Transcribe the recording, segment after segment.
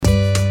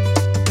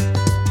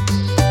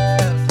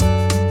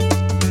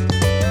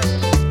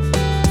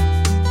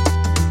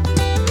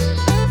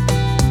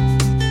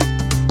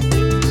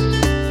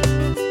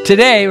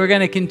Today, we're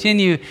going to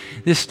continue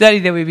this study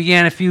that we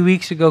began a few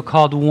weeks ago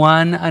called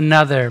One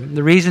Another.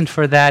 The reason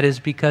for that is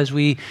because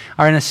we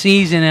are in a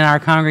season in our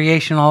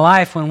congregational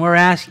life when we're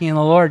asking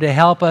the Lord to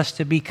help us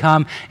to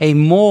become a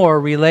more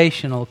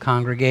relational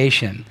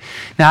congregation.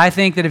 Now, I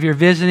think that if you're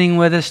visiting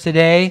with us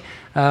today,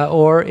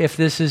 or if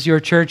this is your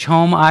church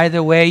home,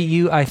 either way,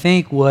 you, I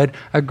think, would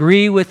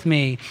agree with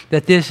me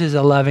that this is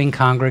a loving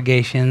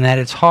congregation, that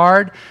it's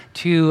hard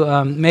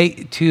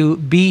to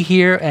be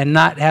here and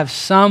not have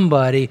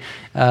somebody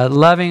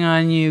loving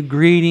on you,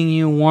 greeting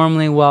you,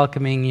 warmly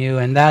welcoming you,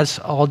 and that's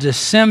all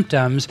just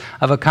symptoms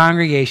of a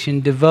congregation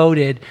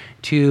devoted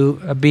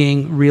to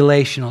being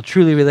relational,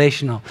 truly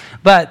relational.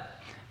 But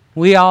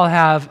we all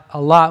have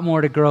a lot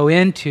more to grow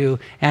into,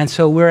 and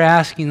so we're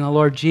asking the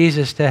Lord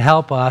Jesus to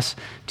help us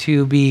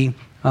to be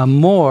a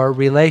more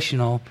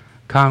relational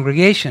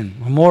congregation,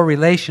 a more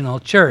relational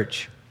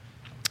church.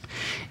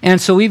 And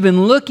so we've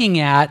been looking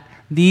at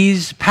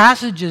these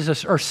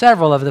passages, or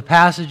several of the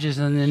passages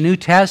in the New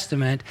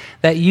Testament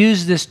that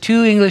use this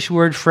two English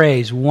word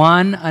phrase,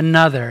 one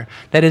another.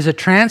 That is a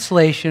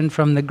translation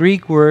from the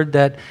Greek word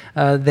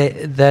from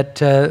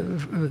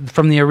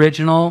the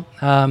original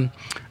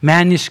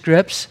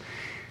manuscripts.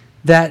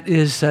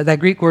 That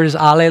Greek word is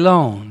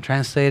allelon,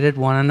 translated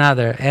one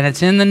another. And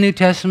it's in the New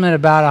Testament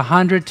about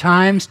 100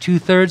 times,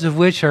 2/3 of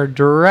which are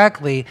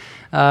directly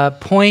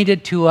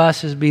pointed to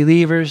us as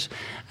believers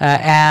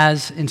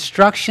as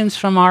instructions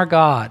from our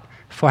God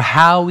for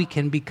how we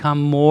can become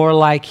more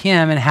like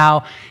Him and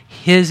how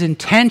His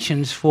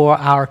intentions for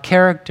our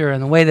character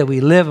and the way that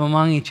we live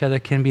among each other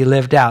can be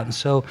lived out. And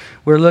so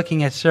we're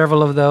looking at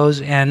several of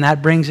those, and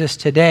that brings us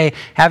today,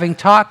 having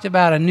talked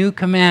about a new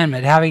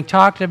commandment, having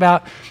talked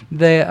about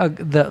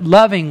the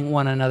loving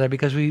one another,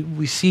 because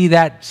we see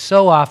that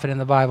so often in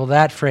the Bible,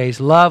 that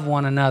phrase, love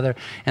one another,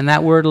 and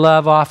that word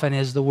love often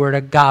is the word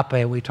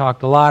agape. We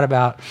talked a lot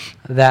about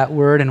that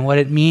word and what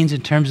it means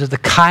in terms of the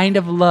kind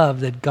of love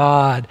that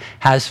God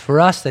has for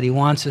us, that He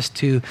wants us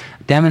to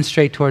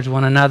demonstrate towards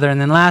one another. And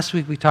then last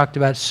week we talked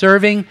about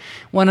serving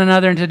one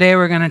another, and today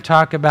we're going to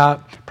talk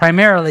about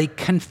primarily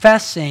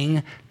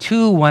confessing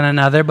to one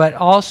another, but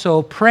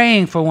also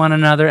praying for one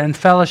another and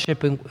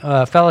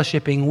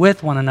fellowshipping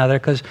with one another,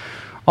 because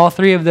all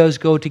three of those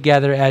go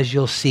together, as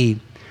you'll see.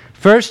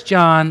 1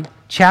 John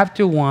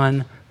chapter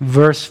 1,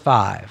 verse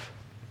 5.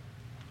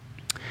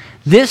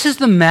 This is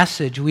the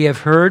message we have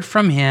heard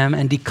from Him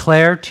and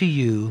declare to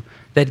you,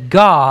 that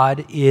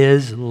God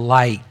is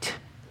light,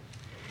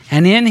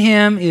 and in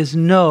Him is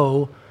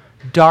no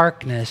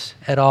darkness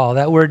at all.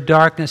 That word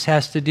darkness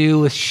has to do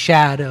with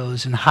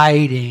shadows and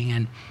hiding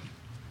and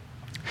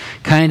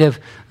kind of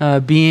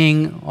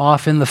being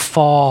off in the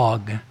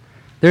fog.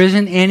 There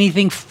isn't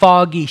anything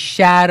foggy,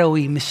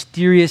 shadowy,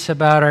 mysterious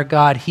about our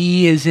God.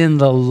 He is in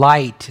the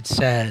light, it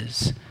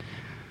says.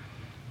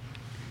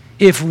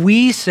 If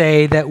we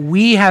say that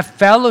we have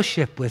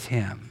fellowship with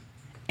Him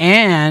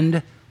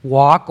and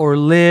walk or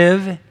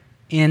live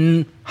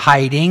in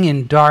hiding,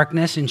 in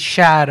darkness, in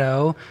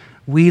shadow,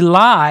 we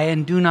lie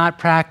and do not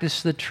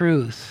practice the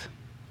truth.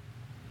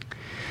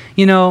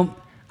 You know,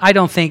 I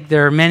don't think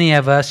there are many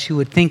of us who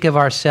would think of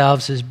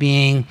ourselves as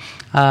being,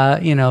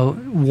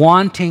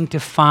 wanting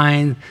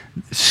to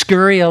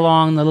scurry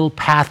along the little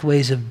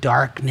pathways of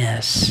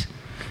darkness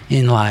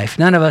in life.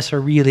 None of us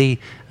are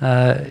really,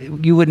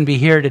 you wouldn't be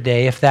here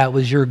today if that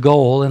was your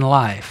goal in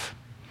life.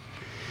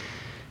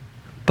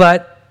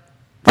 But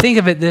think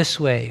of it this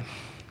way.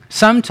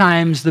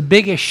 Sometimes the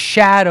biggest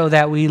shadow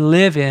that we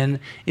live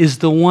in is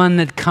the one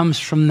that comes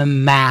from the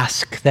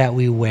mask that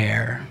we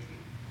wear.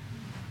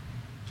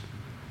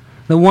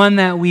 The one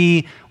that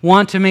we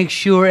want to make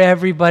sure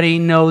everybody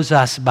knows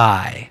us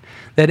by.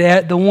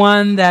 The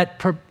one that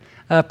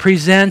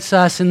presents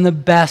us in the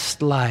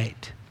best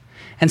light.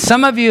 And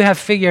some of you have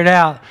figured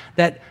out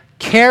that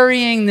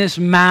carrying this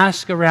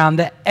mask around,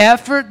 the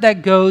effort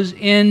that goes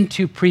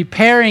into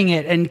preparing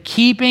it and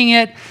keeping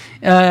it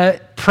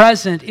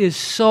present is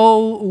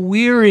so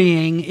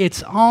wearying,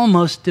 it's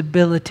almost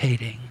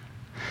debilitating.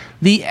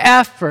 The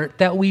effort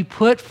that we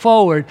put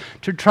forward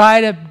to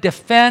try to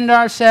defend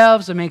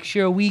ourselves, to make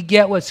sure we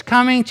get what's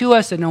coming to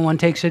us, that no one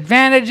takes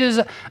advantage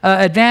of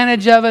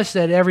us,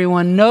 that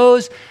everyone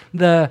knows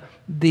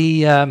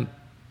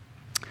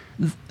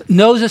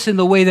knows us in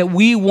the way that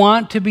we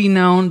want to be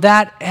known,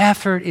 that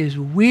effort is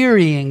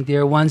wearying,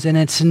 dear ones, and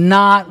it's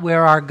not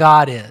where our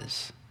God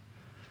is.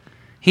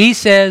 He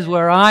says,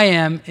 where I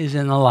am is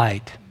in the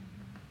light.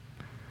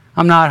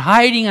 I'm not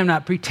hiding, I'm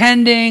not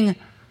pretending,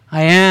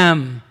 I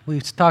am. We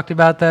talked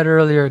about that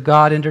earlier.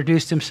 God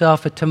introduced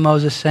Himself to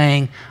Moses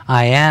saying,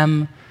 I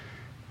am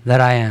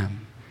that I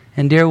am.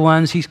 And dear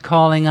ones, He's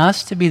calling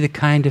us to be the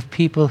kind of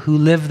people who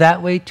live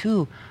that way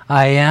too.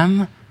 I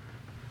am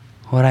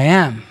what I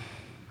am.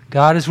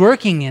 God is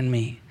working in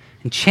me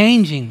and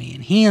changing me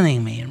and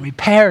healing me and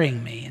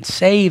repairing me and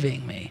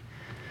saving me.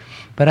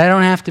 But I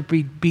don't have to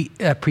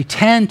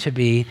pretend to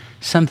be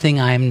something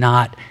I'm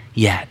not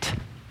yet.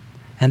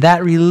 And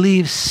that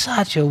relieves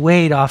such a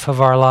weight off of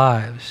our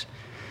lives.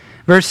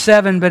 Verse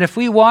 7, but if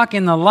we walk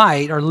in the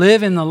light or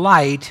live in the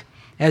light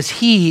as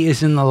he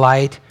is in the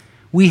light,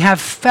 we have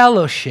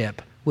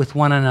fellowship with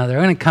one another.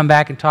 I'm going to come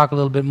back and talk a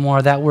little bit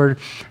more. That word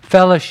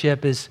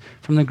fellowship is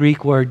from the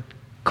Greek word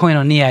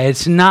koinonia.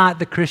 It's not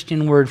the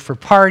Christian word for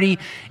party.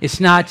 It's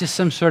not just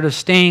some sort of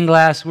stained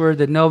glass word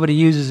that nobody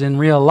uses in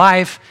real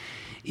life.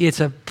 It's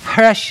a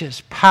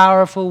precious,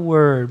 powerful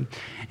word,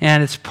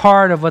 and it's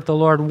part of what the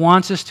Lord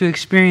wants us to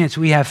experience.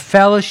 We have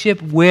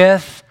fellowship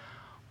with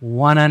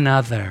one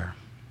another.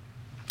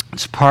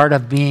 It's part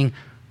of being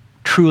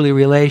truly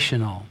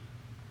relational.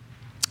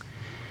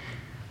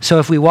 So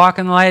if we walk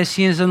in the light as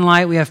he is in the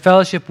light, we have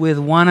fellowship with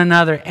one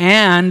another.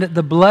 And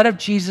the blood of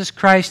Jesus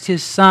Christ,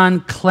 his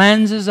Son,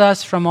 cleanses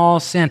us from all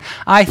sin.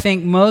 I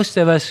think most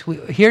of us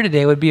here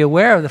today would be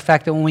aware of the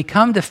fact that when we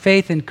come to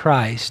faith in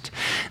Christ,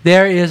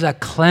 there is a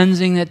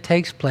cleansing that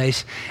takes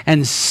place.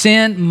 And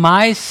sin,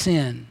 my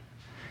sin,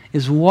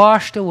 is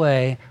washed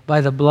away by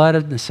the blood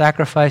of the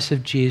sacrifice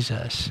of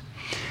Jesus.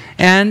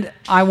 And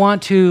I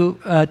want to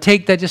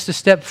take that just a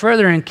step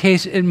further in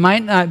case it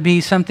might not be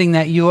something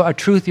that a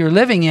truth you're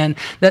living in,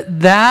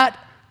 that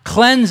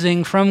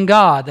cleansing from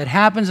God that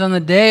happens on the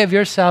day of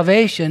your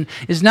salvation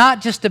is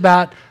not just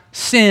about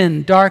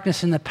sin,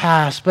 darkness in the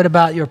past, but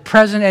about your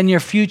present and your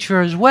future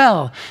as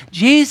well.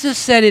 Jesus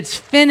said it's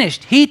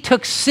finished. He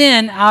took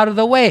sin out of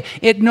the way.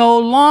 It no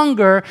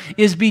longer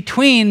is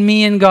between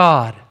me and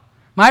God.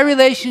 My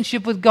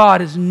relationship with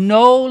God is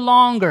no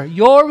longer,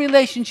 your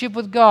relationship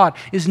with God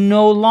is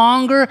no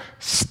longer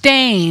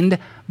stained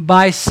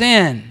by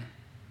sin.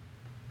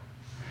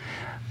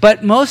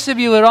 But most of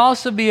you would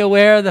also be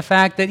aware of the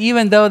fact that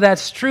even though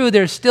that's true,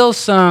 there's still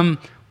some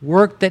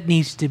work that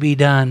needs to be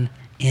done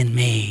in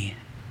me.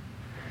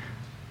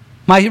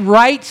 My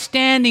right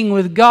standing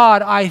with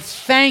God, I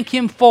thank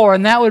him for,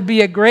 and that would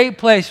be a great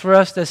place for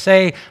us to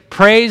say,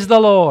 praise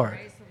the Lord,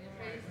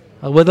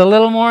 with a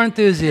little more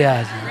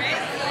enthusiasm.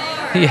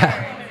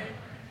 Yeah.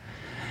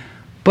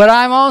 But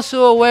I'm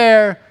also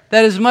aware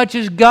that as much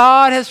as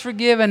God has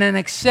forgiven and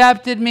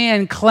accepted me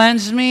and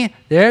cleansed me,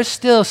 there's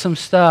still some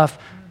stuff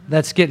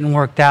that's getting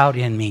worked out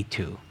in me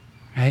too,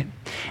 right?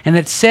 And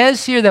it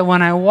says here that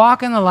when I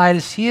walk in the light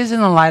as he is in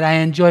the light, I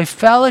enjoy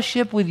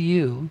fellowship with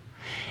you,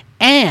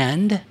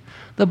 and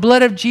the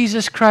blood of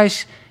Jesus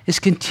Christ is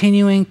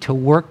continuing to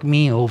work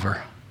me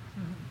over.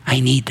 I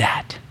need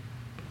that.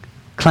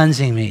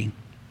 Cleansing me.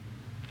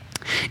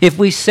 If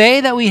we say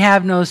that we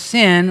have no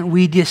sin,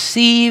 we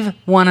deceive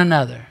one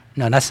another.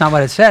 No, that's not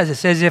what it says. It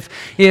says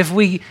if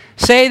we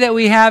say that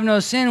we have no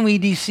sin, we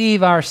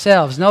deceive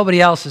ourselves.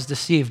 Nobody else is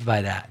deceived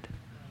by that.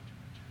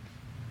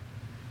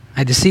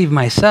 I deceive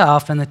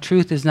myself, and the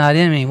truth is not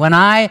in me.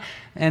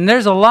 And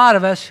there's a lot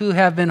of us who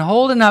have been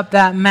holding up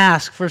that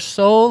mask for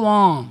so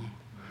long,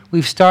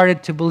 we've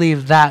started to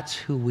believe that's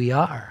who we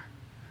are.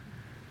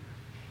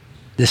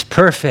 This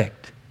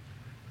perfect,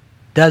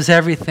 does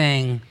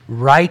everything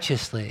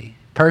righteously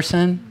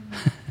person,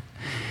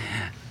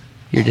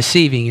 you're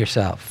deceiving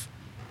yourself.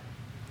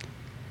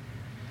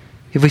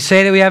 If we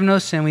say that we have no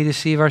sin, we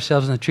deceive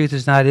ourselves and the truth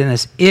is not in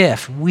us.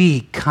 If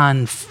we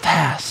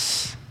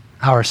confess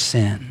our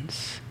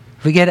sins,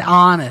 if we get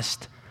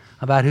honest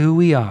about who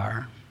we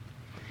are,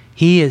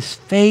 he is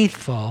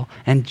faithful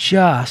and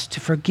just to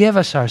forgive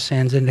us our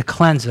sins and to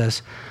cleanse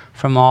us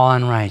from all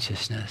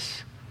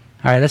unrighteousness.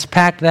 All right, let's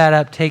pack that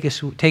up. Take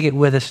it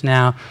with us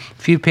now,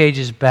 a few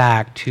pages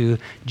back to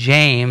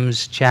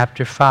James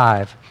chapter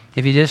 5.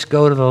 If you just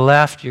go to the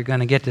left, you're going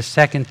to get to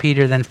 2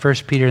 Peter, then 1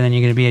 Peter, then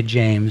you're going to be at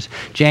James.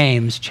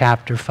 James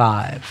chapter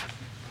 5.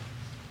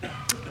 I'm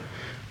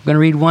going to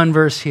read one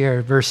verse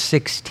here, verse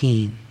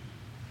 16.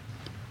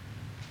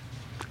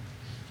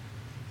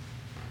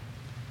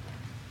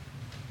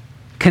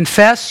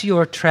 Confess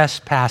your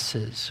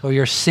trespasses or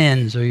your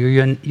sins or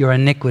your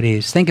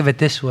iniquities. Think of it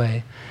this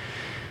way.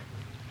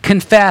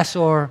 Confess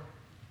or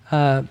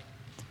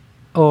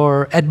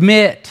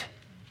admit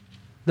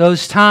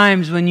those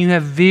times when you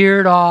have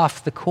veered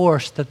off the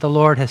course that the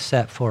Lord has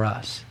set for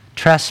us.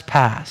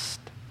 Trespassed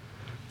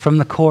from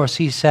the course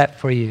he set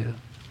for you.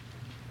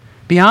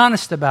 Be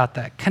honest about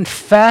that.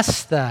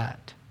 Confess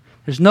that.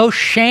 There's no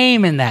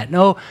shame in that.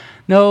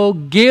 No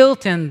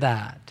guilt in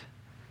that.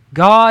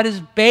 God is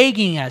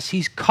begging us.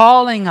 He's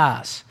calling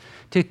us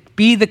to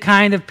be the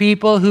kind of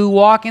people who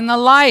walk in the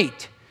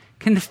light.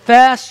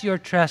 Confess your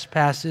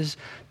trespasses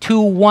to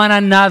one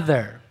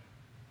another.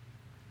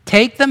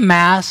 Take the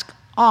mask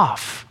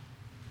off.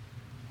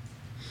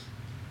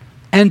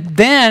 And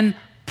then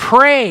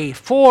pray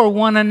for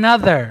one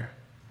another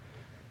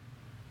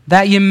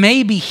that you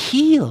may be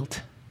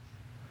healed.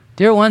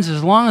 Dear ones,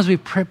 as long as we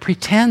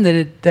pretend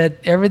that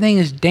everything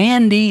is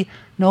dandy,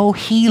 no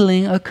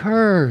healing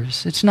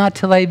occurs. It's not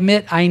till I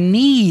admit I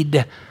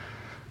need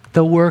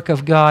the work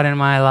of God in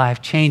my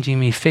life, changing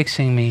me,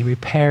 fixing me,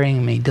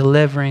 repairing me,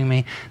 delivering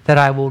me, that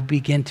I will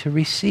begin to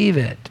receive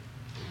it.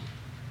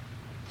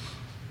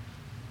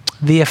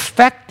 The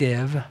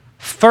effective,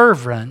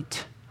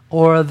 fervent,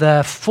 or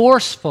the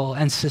forceful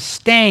and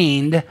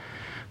sustained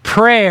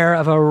prayer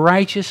of a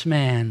righteous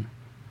man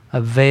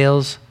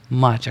avails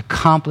much,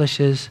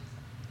 accomplishes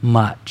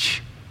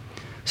much.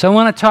 So I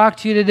want to talk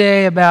to you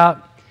today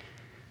about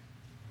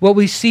what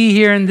we see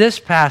here in this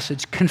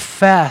passage,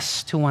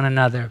 confess to one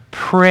another,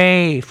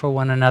 pray for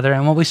one another,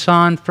 and what we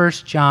saw in 1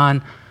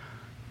 John,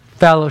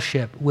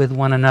 fellowship with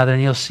one another,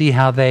 and you'll see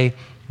how they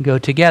go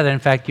together. In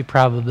fact, you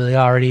probably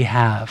already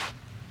have.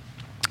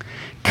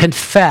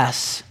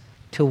 Confess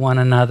to one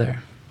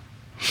another.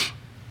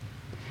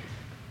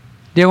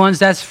 Dear ones,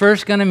 that's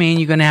first going to mean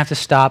you're going to have to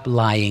stop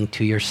lying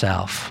to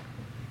yourself.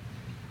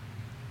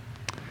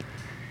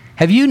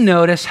 Have you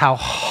noticed how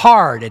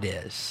hard it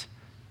is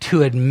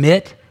to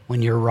admit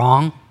when you're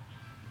wrong?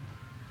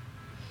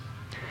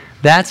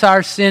 That's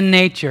our sin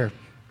nature.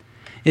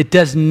 It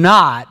does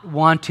not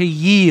want to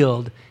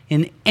yield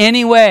in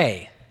any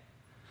way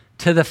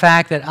to the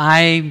fact that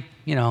I,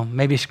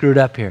 maybe screwed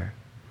up here.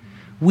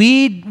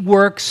 We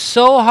work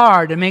so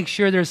hard to make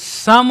sure there's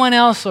someone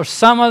else or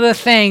some other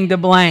thing to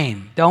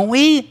blame, don't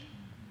we?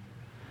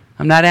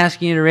 I'm not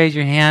asking you to raise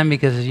your hand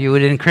because you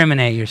would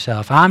incriminate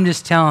yourself. I'm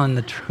just telling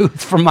the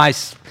truth from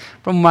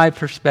my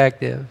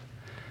perspective.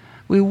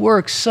 We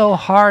work so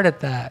hard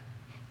at that,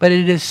 but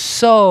it is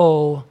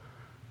so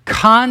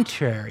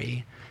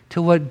contrary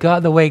to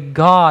the way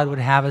God would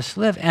have us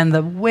live, and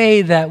the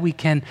way that we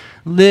can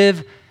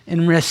live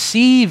in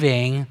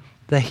receiving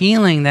the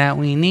healing that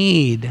we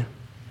need.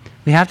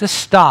 We have to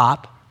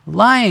stop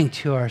lying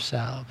to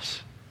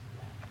ourselves.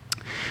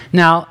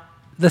 Now,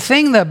 the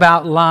thing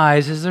about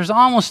lies is there's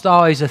almost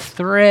always a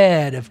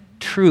thread of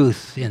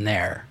truth in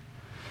there.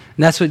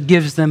 And that's what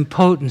gives them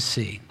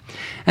potency.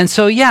 And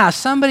so,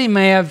 somebody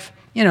may have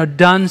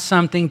done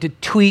something to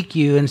tweak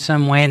you in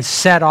some way and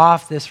set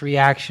off this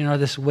reaction or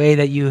this way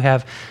that you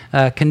have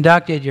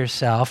conducted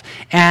yourself.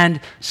 And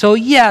so,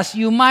 yes,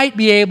 you might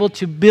be able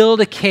to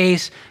build a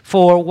case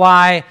for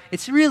why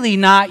it's really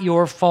not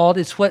your fault,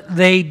 it's what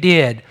they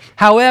did.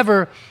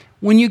 However,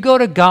 when you go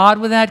to God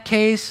with that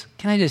case,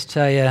 can I just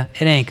tell you,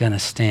 it ain't going to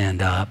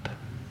stand up.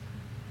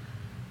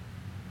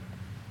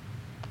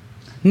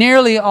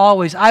 Nearly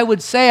always, I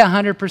would say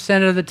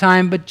 100% of the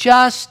time, but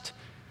just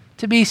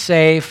to be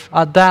safe,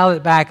 I'll dial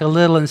it back a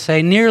little and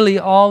say nearly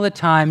all the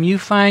time you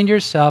find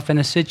yourself in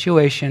a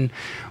situation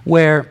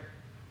where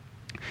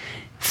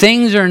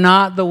things are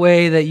not the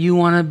way that you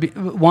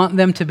want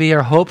them to be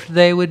or hoped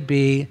they would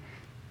be.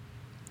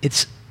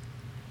 It's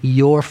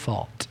your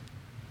fault.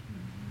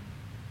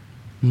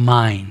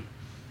 Mine.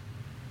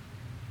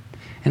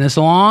 And as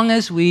long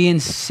as we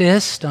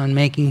insist on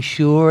making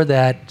sure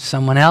that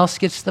someone else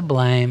gets the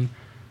blame,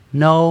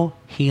 no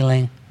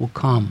healing will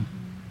come.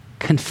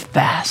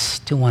 Confess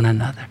to one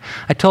another.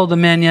 I told the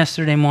men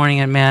yesterday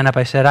morning at Man Up,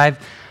 I said,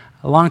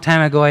 a long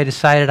time ago I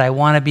decided I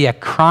want to be a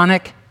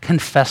chronic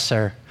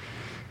confessor.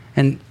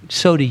 And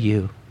so do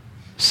you.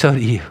 So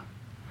do you.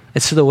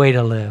 It's the way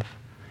to live.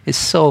 It's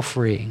so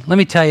freeing. Let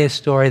me tell you a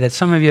story that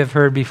some of you have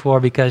heard before,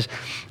 because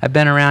I've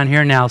been around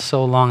here now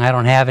so long I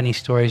don't have any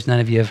stories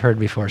none of you have heard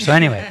before. So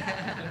anyway.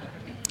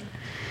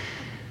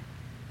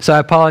 So I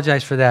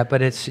apologize for that,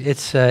 but it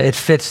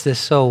fits this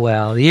so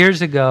well.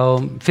 Years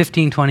ago,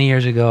 15, 20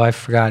 years ago, I've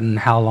forgotten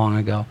how long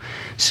ago,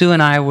 Sue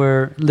and I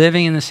were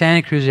living in the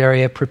Santa Cruz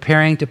area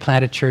preparing to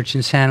plant a church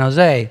in San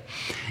Jose.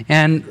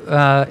 And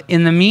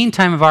in the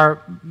meantime of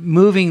our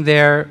moving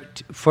there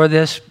for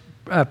this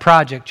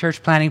project,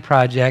 church planting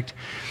project,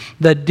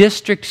 the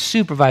district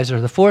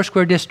supervisor, the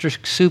Foursquare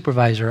district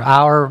supervisor,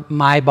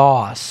 my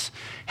boss,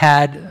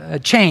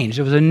 had changed.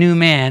 There was a new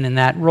man in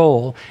that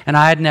role, and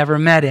I had never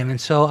met him. And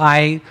so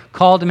I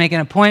called to make an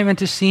appointment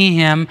to see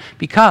him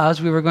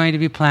because we were going to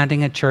be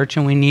planting a church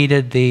and we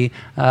needed the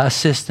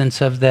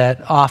assistance of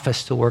that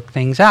office to work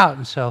things out.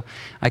 And so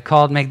I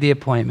called to make the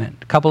appointment.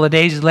 A couple of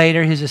days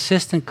later, his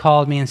assistant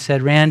called me and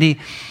said, Randy,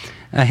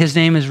 his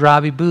name is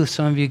Robbie Booth.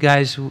 Some of you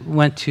guys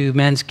went to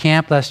men's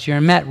camp last year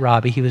and met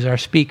Robbie. He was our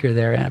speaker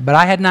there, but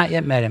I had not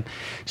yet met him.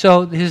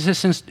 So his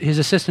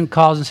assistant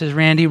calls and says,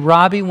 Randy,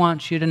 Robbie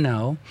wants you to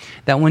know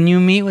that when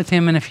you meet with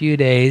him in a few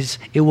days,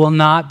 it will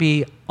not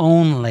be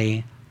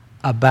only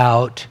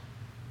about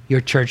your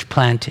church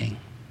planting.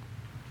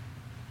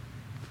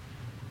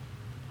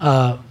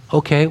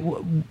 Okay,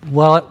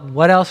 well,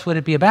 what else would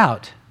it be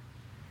about?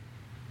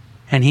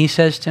 And he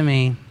says to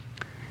me,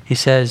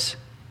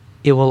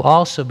 it will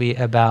also be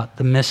about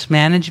the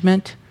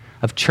mismanagement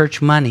of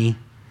church money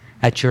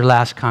at your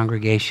last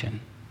congregation.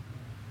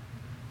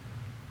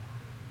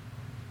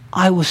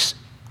 I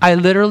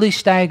literally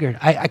staggered.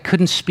 I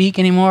couldn't speak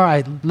anymore.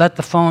 I let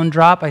the phone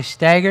drop. I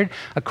staggered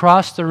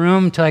across the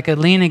room until I could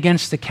lean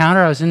against the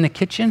counter. I was in the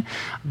kitchen.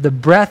 The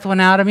breath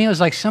went out of me. It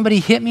was like somebody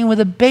hit me with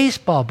a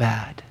baseball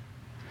bat.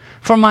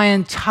 For my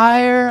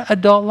entire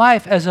adult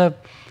life as a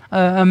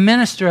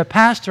minister, a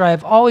pastor,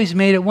 I've always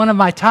made it one of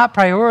my top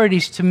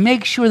priorities to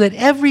make sure that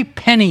every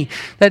penny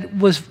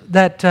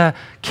that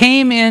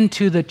came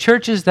into the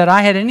churches that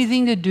I had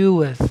anything to do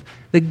with,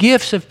 the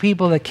gifts of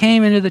people that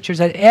came into the church,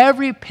 that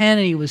every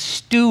penny was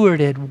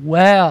stewarded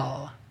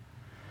well.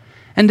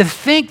 And to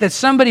think that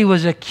somebody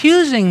was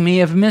accusing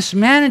me of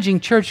mismanaging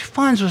church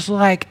funds was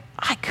like,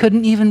 I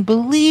couldn't even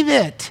believe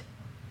it.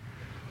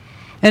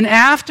 And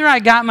after I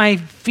got my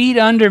feet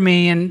under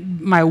me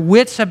and my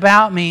wits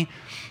about me,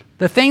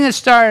 the thing that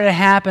started to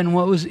happen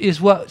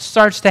is what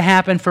starts to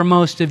happen for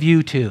most of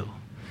you too.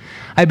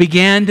 I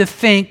began to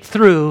think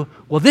through,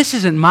 well, this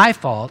isn't my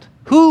fault.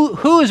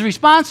 Who is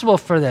responsible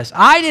for this?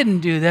 I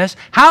didn't do this.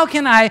 How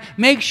can I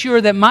make sure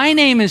that my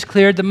name is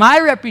cleared, that my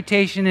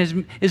reputation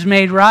is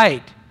made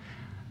right?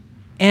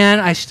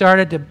 And I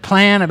started to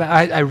plan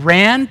I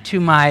ran to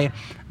my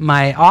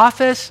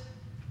office,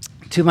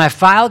 to my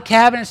file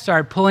cabinet,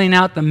 started pulling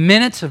out the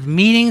minutes of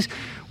meetings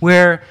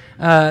where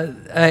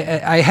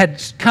I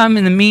had come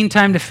in the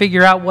meantime to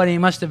figure out what he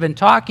must have been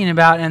talking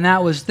about, and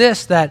that was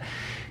this, that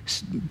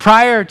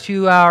prior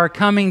to our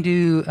coming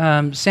to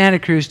Santa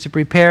Cruz to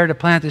prepare to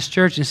plant this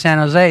church in San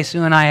Jose,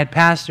 Sue and I had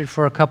pastored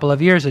for a couple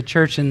of years a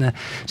church in the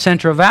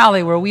Central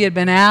Valley where we had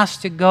been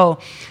asked to go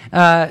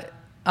by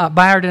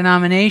our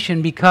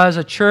denomination because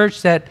a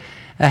church that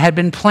had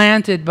been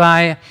planted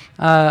by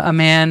a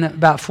man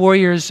about 4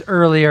 years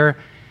earlier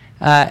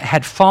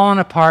had fallen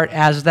apart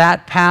as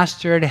that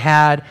pastor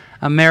had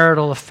a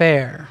marital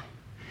affair.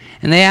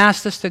 And they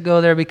asked us to go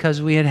there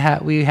because we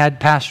had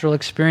pastoral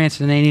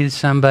experience and they needed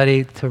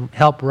somebody to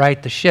help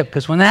right the ship.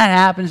 Because when that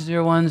happens,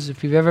 dear ones,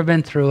 if you've ever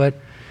been through it,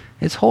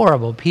 it's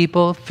horrible.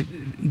 People,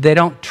 they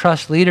don't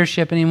trust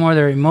leadership anymore.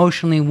 They're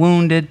emotionally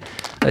wounded.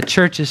 The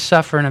churches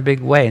suffer in a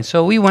big way. And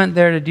so we went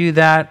there to do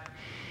that.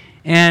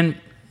 And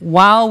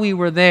while we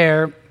were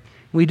there,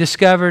 we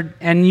discovered,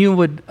 and you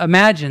would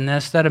imagine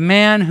this, that a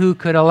man who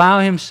could allow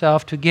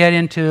himself to get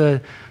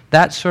into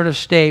that sort of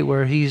state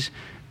where he's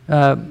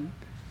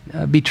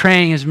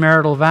betraying his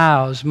marital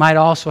vows might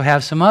also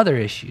have some other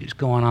issues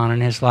going on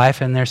in his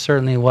life, and there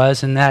certainly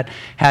was, and that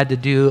had to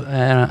do,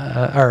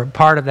 or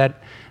part of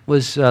that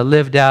was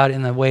lived out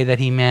in the way that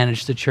he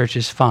managed the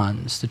church's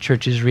funds, the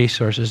church's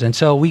resources. And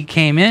so we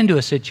came into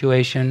a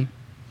situation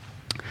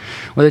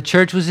where the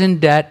church was in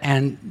debt,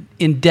 and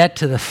in debt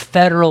to the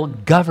federal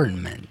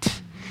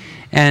government.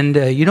 And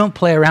you don't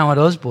play around with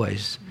those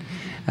boys.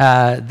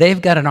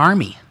 They've got an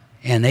army.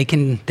 And they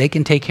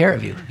can take care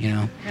of you, you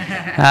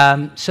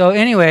know. So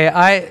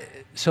anyway,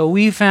 so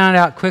we found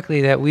out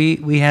quickly that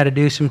we had to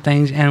do some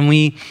things,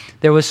 and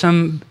there was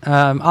some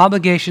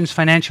obligations,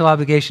 financial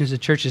obligations the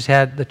church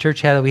had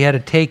that we had to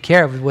take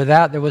care of.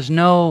 There was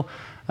no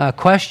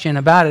question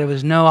about it. There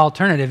was no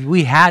alternative.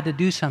 We had to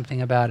do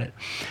something about it.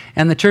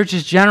 And the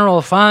church's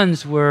general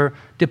funds were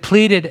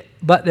depleted,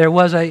 but there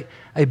was a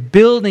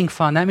building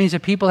fund. That means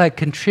that people had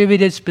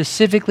contributed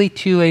specifically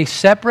to a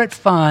separate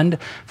fund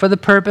for the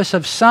purpose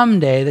of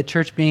someday the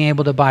church being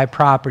able to buy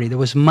property. There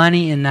was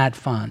money in that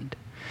fund.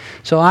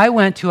 So I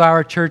went to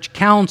our church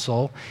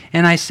council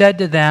and I said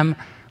to them,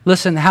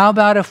 listen, how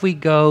about if we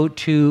go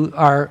to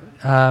our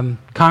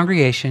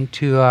congregation,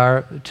 to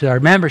our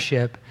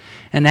membership,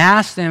 and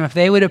ask them if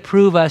they would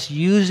approve us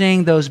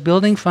using those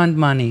building fund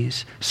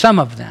monies, some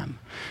of them,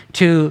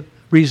 to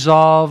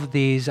resolve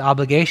these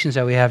obligations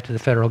that we have to the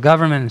federal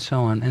government and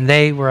so on. And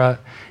they were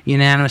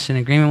unanimous in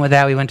agreement with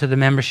that. We went to the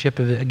membership,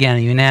 again, a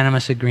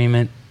unanimous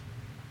agreement.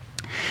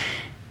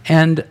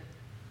 And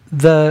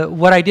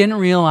what I didn't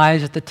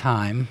realize at the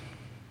time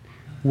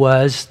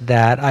was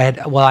that I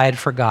had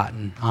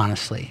forgotten,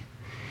 honestly,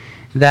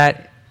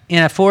 that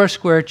in a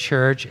Foursquare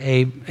church,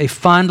 a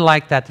fund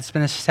like that's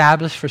been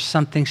established for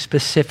something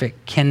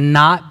specific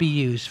cannot be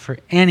used for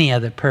any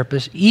other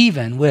purpose,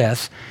 even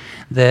with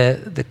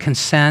the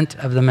consent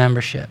of the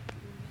membership.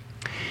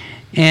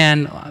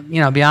 And,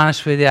 you know, be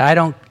honest with you,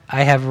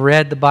 I have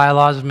read the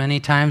bylaws many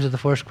times of the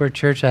Foursquare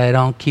Church. I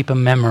don't keep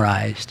them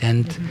memorized.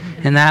 And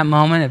in that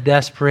moment of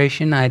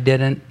desperation, I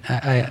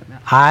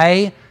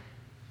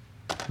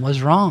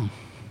was wrong.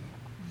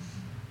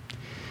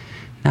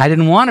 Now, I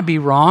didn't want to be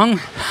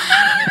wrong.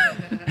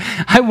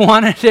 I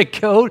wanted to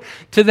go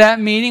to that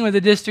meeting with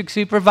the district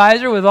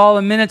supervisor with all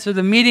the minutes of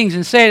the meetings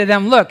and say to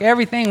them, look,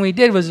 everything we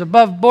did was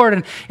above board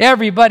and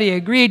everybody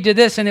agreed to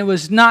this and it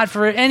was not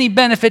for any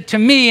benefit to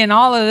me and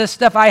all of this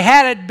stuff. I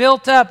had it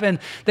built up and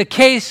the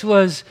case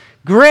was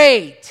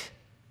great.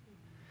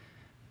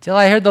 Till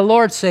I heard the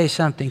Lord say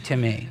something to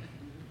me.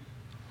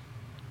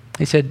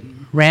 He said,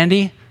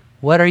 Randy,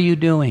 what are you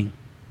doing?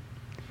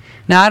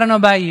 Now, I don't know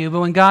about you,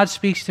 but when God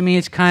speaks to me,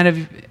 it's kind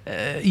of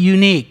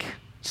unique.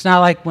 It's not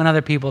like when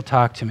other people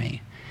talk to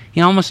me.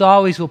 He almost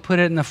always will put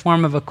it in the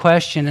form of a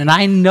question, and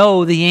I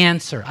know the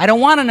answer. I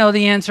don't want to know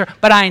the answer,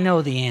 but I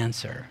know the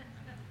answer.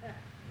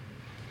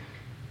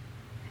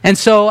 And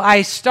so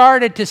I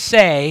started to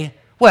say,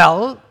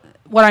 well,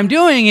 what I'm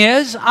doing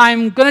is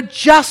I'm going to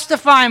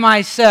justify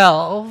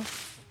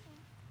myself.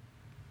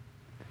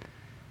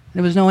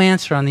 There was no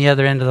answer on the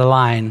other end of the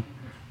line.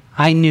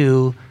 I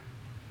knew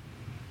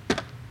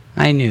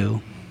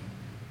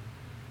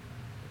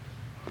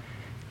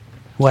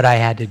what I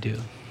had to do.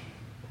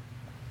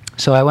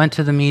 So I went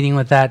to the meeting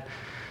with that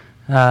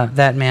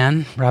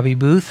man, Robbie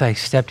Booth. I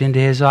stepped into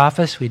his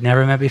office. We'd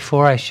never met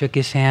before. I shook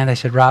his hand. I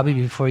said, Robbie,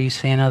 before you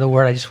say another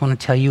word, I just want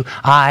to tell you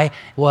I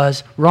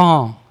was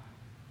wrong.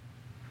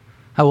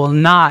 I will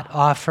not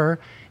offer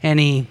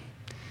any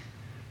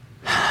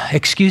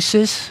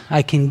excuses.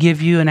 I can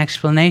give you an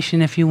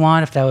explanation if you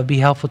want, if that would be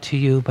helpful to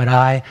you, but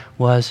I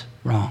was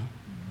wrong.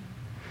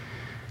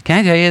 Can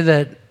I tell you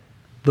that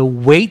the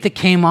weight that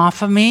came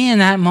off of me in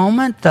that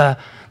moment, the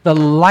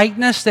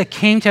lightness that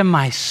came to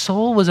my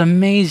soul was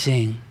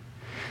amazing.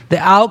 The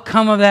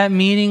outcome of that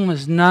meeting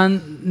was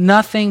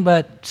nothing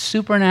but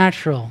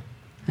supernatural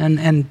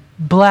and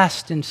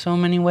blessed in so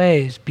many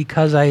ways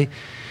because I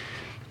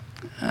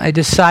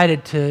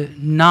decided to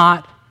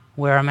not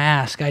wear a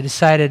mask. I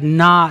decided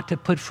not to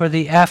put forth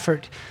the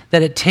effort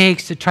that it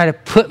takes to try to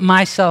put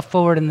myself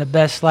forward in the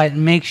best light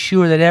and make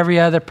sure that every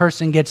other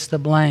person gets the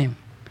blame.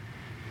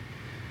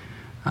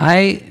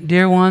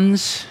 Dear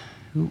ones,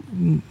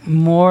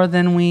 more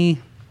than we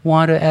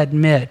want to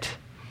admit,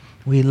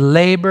 we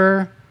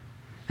labor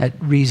at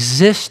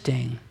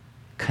resisting,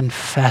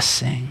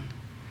 confessing.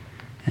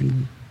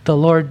 And the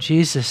Lord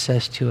Jesus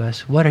says to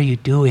us, what are you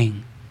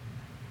doing?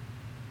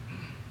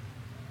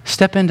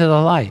 Step into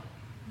the light.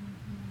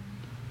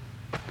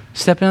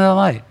 Step into the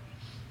light.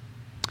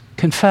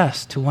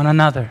 Confess to one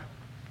another.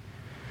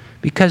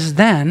 Because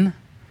then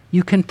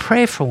you can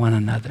pray for one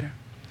another.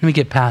 Let me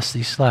get past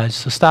these slides.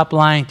 So stop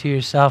lying to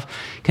yourself.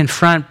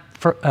 Confront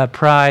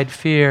pride,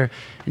 fear,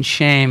 and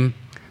shame.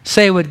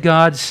 Say what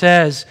God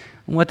says.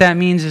 And what that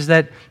means is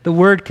that the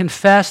word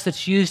confess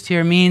that's used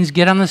here means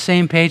get on the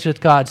same page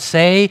with God.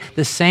 Say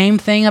the same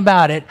thing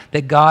about it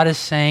that God is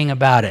saying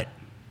about it.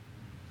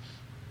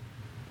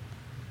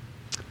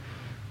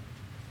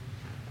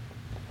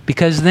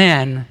 Because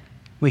then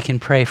we can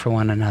pray for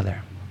one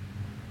another.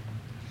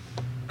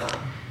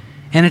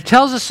 And it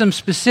tells us some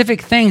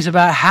specific things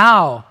about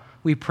how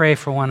we pray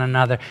for one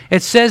another.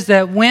 It says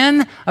that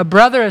when a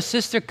brother or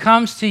sister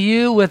comes to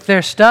you with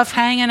their stuff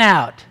hanging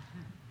out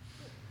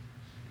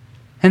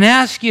and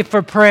ask you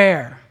for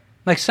prayer,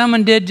 like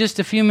someone did just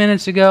a few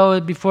minutes ago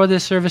before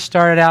this service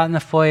started out in the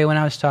foyer when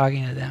I was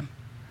talking to them.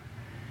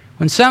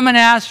 When someone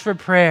asks for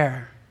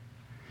prayer,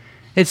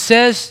 it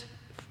says,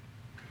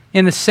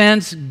 in a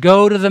sense,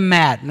 go to the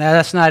mat. Now,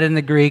 that's not in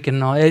the Greek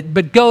and all,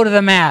 but go to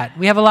the mat.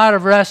 We have a lot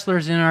of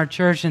wrestlers in our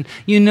church, and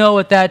you know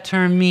what that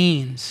term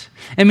means.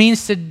 It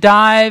means to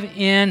dive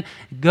in,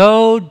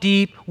 go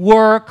deep,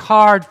 work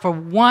hard for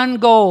one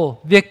goal,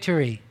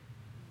 victory.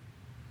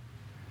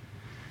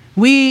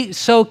 We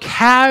so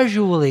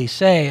casually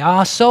say,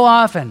 so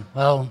often,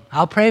 well,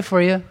 I'll pray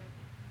for you.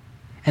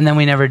 And then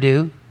we never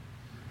do.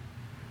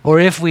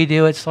 Or if we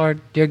do, it's, Lord,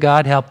 dear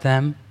God, help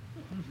them.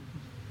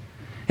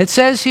 It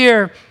says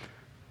here,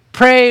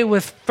 pray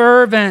with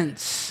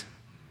fervence.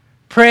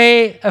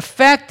 Pray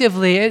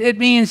effectively. It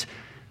means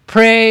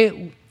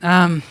pray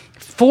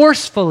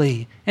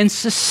forcefully and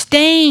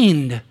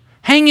sustained.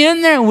 Hang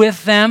in there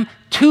with them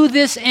to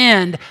this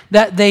end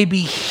that they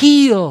be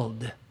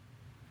healed.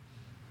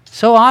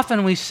 So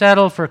often we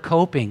settle for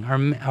coping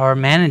or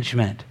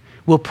management.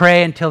 We'll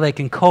pray until they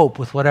can cope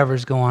with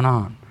whatever's going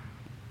on.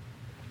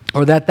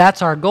 Or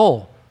that's our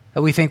goal.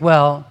 That we think,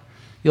 well,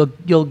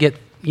 you'll get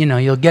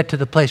to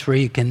the place where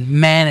you can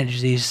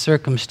manage these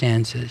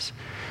circumstances.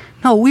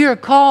 No, we are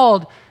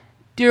called,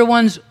 dear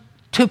ones,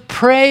 to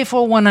pray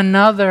for one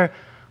another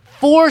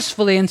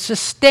forcefully and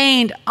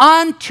sustained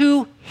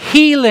unto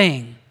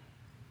healing.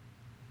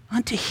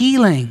 Unto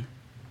healing.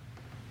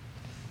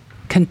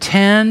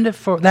 Contend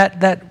for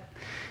that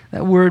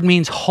word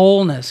means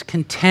wholeness.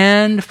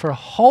 Contend for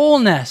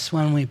wholeness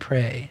when we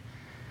pray.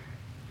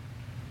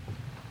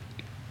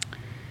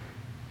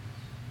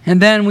 And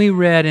then we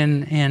read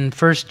in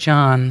 1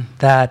 John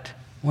that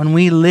when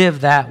we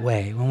live that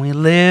way, when we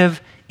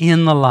live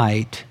in the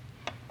light,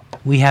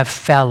 we have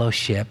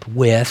fellowship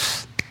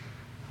with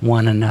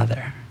one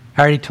another.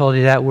 I already told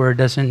you that word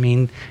doesn't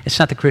mean, it's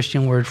not the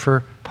Christian word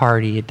for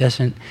party. It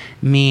doesn't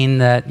mean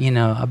that,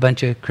 a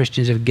bunch of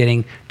Christians are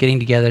getting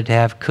together to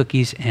have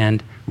cookies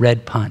and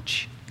red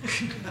punch.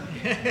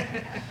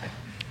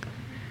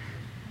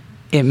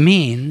 It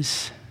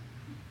means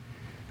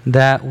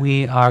that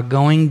we are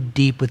going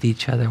deep with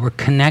each other. We're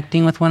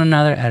connecting with one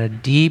another at a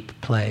deep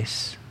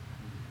place.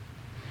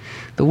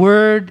 The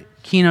word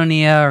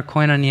koinonia or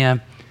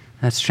koinonia,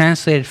 that's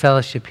translated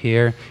fellowship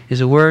here,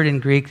 is a word in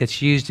Greek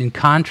that's used in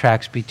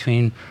contracts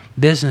between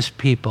business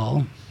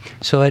people.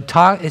 So it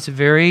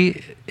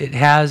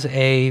has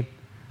a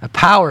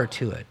power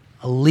to it,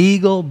 a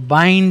legal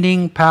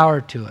binding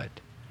power to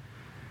it.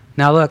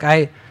 Now look,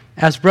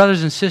 as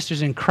brothers and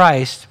sisters in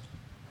Christ,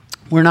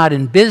 we're not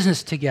in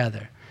business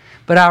together.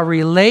 But our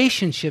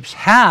relationships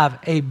have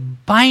a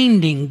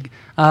binding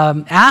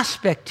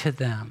aspect to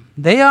them.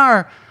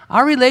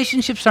 Our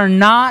relationships are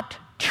not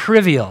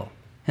trivial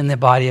in the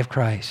body of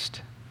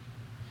Christ.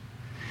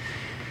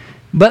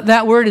 But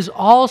that word is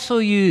also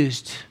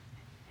used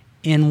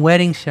in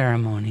wedding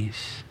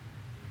ceremonies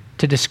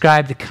to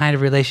describe the kind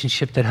of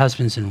relationship that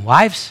husbands and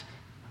wives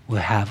will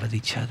have with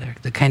each other,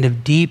 the kind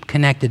of deep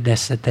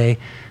connectedness that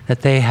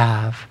they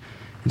have.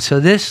 And so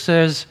this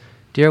says,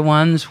 dear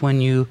ones, when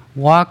you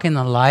walk in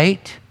the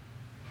light,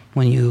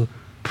 when you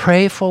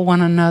pray for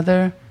one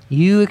another,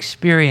 you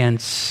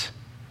experience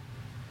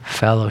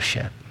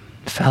fellowship.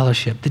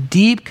 Fellowship, the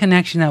deep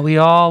connection that we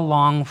all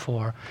long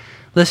for.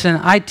 Listen,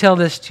 I tell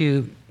this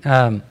to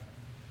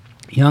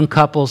young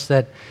couples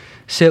that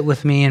sit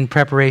with me in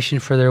preparation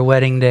for their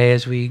wedding day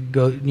as we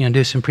go,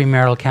 do some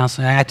premarital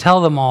counseling. I tell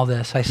them all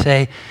this. I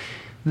say,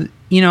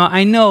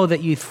 I know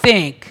that you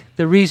think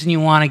the reason you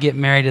want to get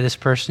married to this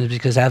person is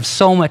because I have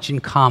so much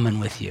in common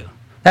with you.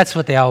 That's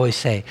what they always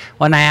say.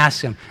 When I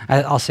ask them,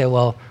 I'll say,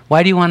 well,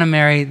 why do you want to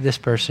marry this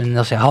person? And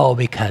they'll say, oh,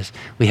 because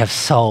we have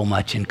so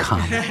much in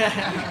common.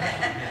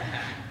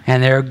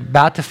 And they're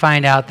about to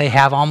find out they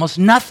have almost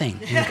nothing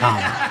in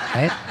common,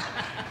 right?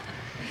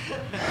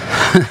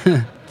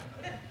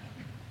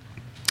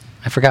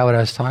 I forgot what I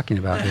was talking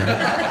about there.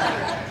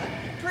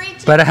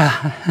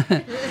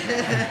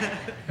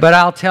 But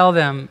I'll tell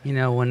them,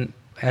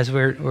 as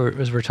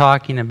we're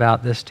talking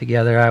about this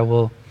together, I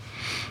will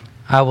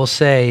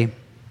say,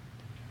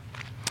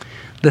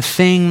 the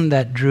thing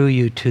that drew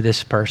you to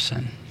this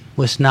person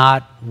was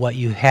not what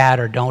you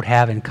had or don't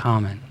have in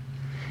common.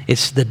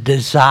 It's the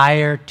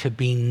desire to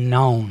be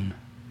known.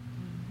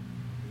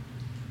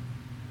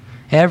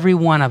 Every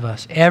one of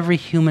us, every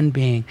human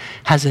being,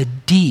 has a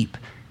deep,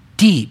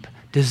 deep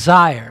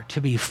desire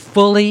to be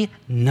fully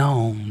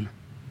known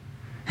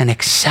and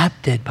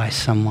accepted by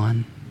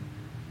someone.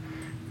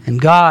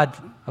 And God,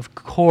 of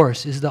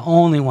course, is the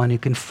only one who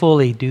can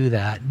fully do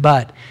that.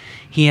 But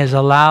He has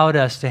allowed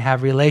us to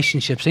have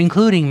relationships,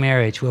 including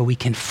marriage, where we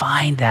can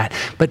find that.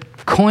 But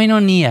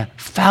koinonia,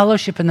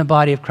 fellowship in the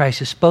body of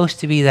Christ, is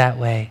supposed to be that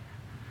way.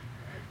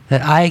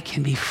 That I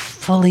can be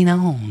fully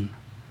known.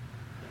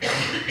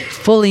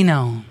 Fully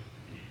known.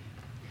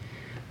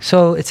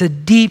 So it's a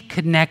deep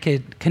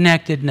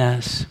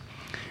connectedness.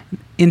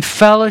 In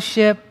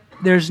fellowship,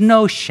 there's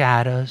no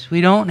shadows.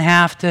 We don't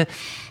have to,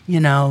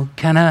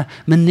 kind of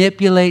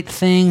manipulate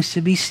things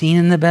to be seen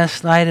in the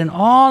best light. And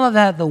all of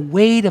that, the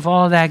weight of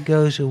all of that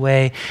goes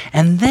away.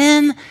 And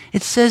then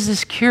it says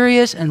this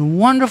curious and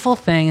wonderful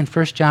thing. In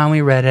 1 John,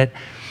 we read it.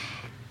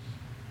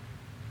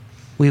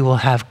 We will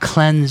have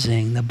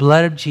cleansing. The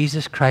blood of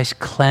Jesus Christ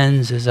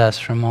cleanses us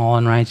from all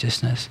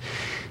unrighteousness.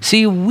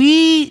 See,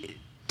 we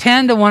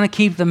tend to want to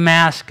keep the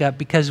mask up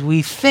because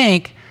we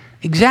think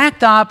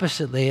exact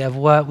oppositely of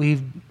what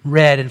we've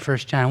read in 1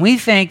 John. We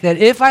think that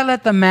if I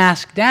let the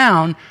mask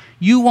down,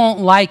 you won't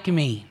like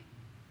me.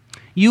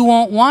 You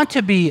won't want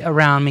to be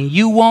around me.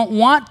 You won't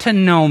want to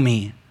know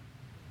me.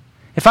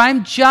 If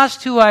I'm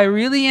just who I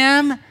really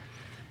am,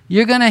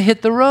 you're going to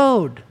hit the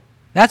road.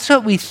 That's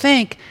what we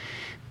think.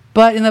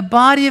 But in the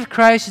body of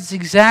Christ, it's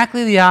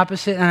exactly the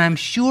opposite. And I'm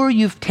sure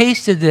you've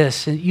tasted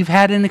this and you've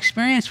had an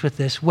experience with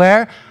this,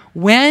 where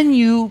when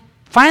you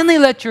finally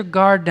let your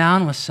guard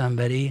down with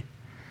somebody,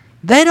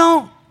 they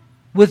don't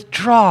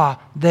withdraw,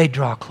 they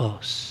draw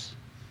close.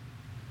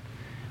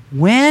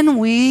 When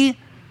we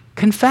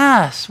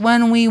confess,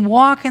 when we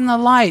walk in the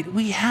light,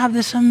 we have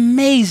this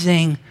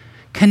amazing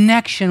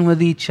connection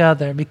with each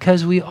other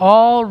because we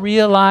all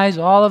realize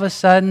all of a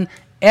sudden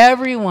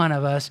every one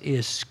of us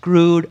is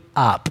screwed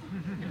up.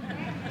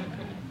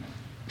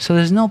 So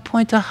there's no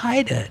point to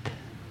hide it,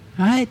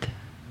 right?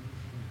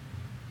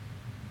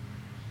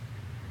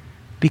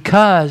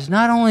 Because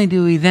not only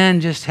do we then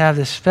just have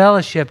this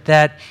fellowship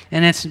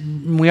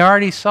we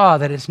already saw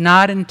that it's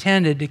not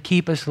intended to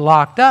keep us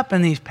locked up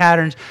in these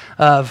patterns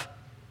of,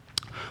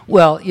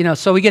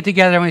 so we get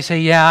together and we say,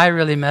 yeah, I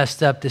really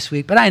messed up this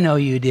week, but I know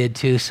you did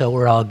too, so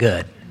we're all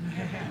good.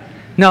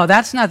 No,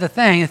 that's not the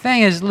thing. The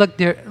thing is, look,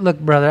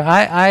 brother,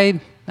 I'm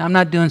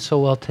not doing so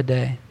well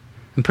today.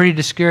 I'm pretty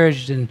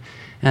discouraged and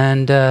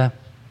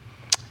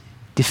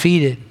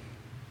defeated.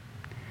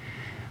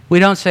 We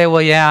don't say,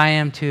 well, yeah, I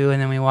am too,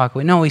 and then we walk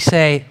away. No, we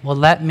say, well,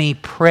 let me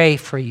pray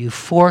for you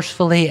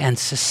forcefully and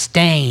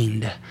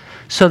sustained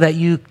so that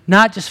you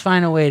not just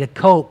find a way to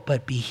cope,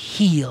 but be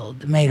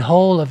healed, made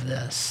whole of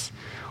this.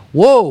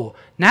 Whoa,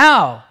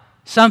 now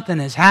something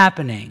is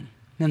happening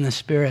in the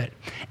Spirit.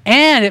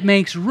 And it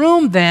makes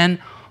room then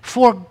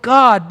for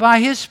God, by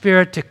His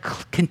Spirit, to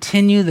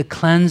continue the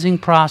cleansing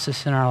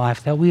process in our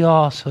life that we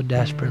all so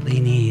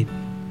desperately need.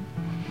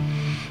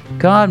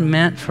 God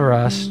meant for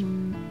us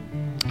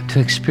to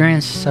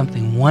experience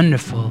something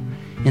wonderful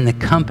in the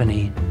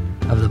company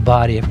of the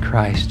body of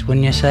Christ,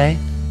 wouldn't you say?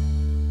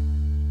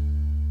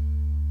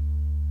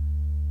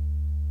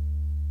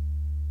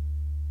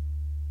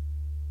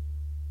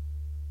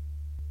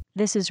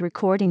 This is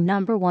recording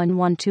number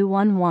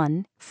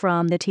 11211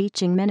 from the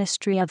teaching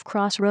ministry of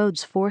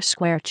Crossroads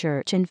Foursquare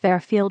Church in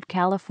Fairfield,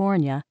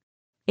 California.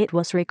 It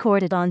was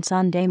recorded on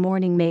Sunday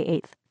morning, May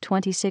 8,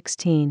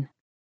 2016.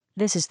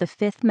 This is the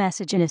fifth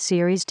message in a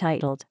series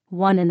titled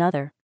One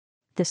Another.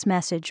 This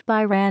message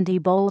by Randy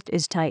Boldt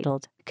is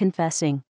titled Confessing.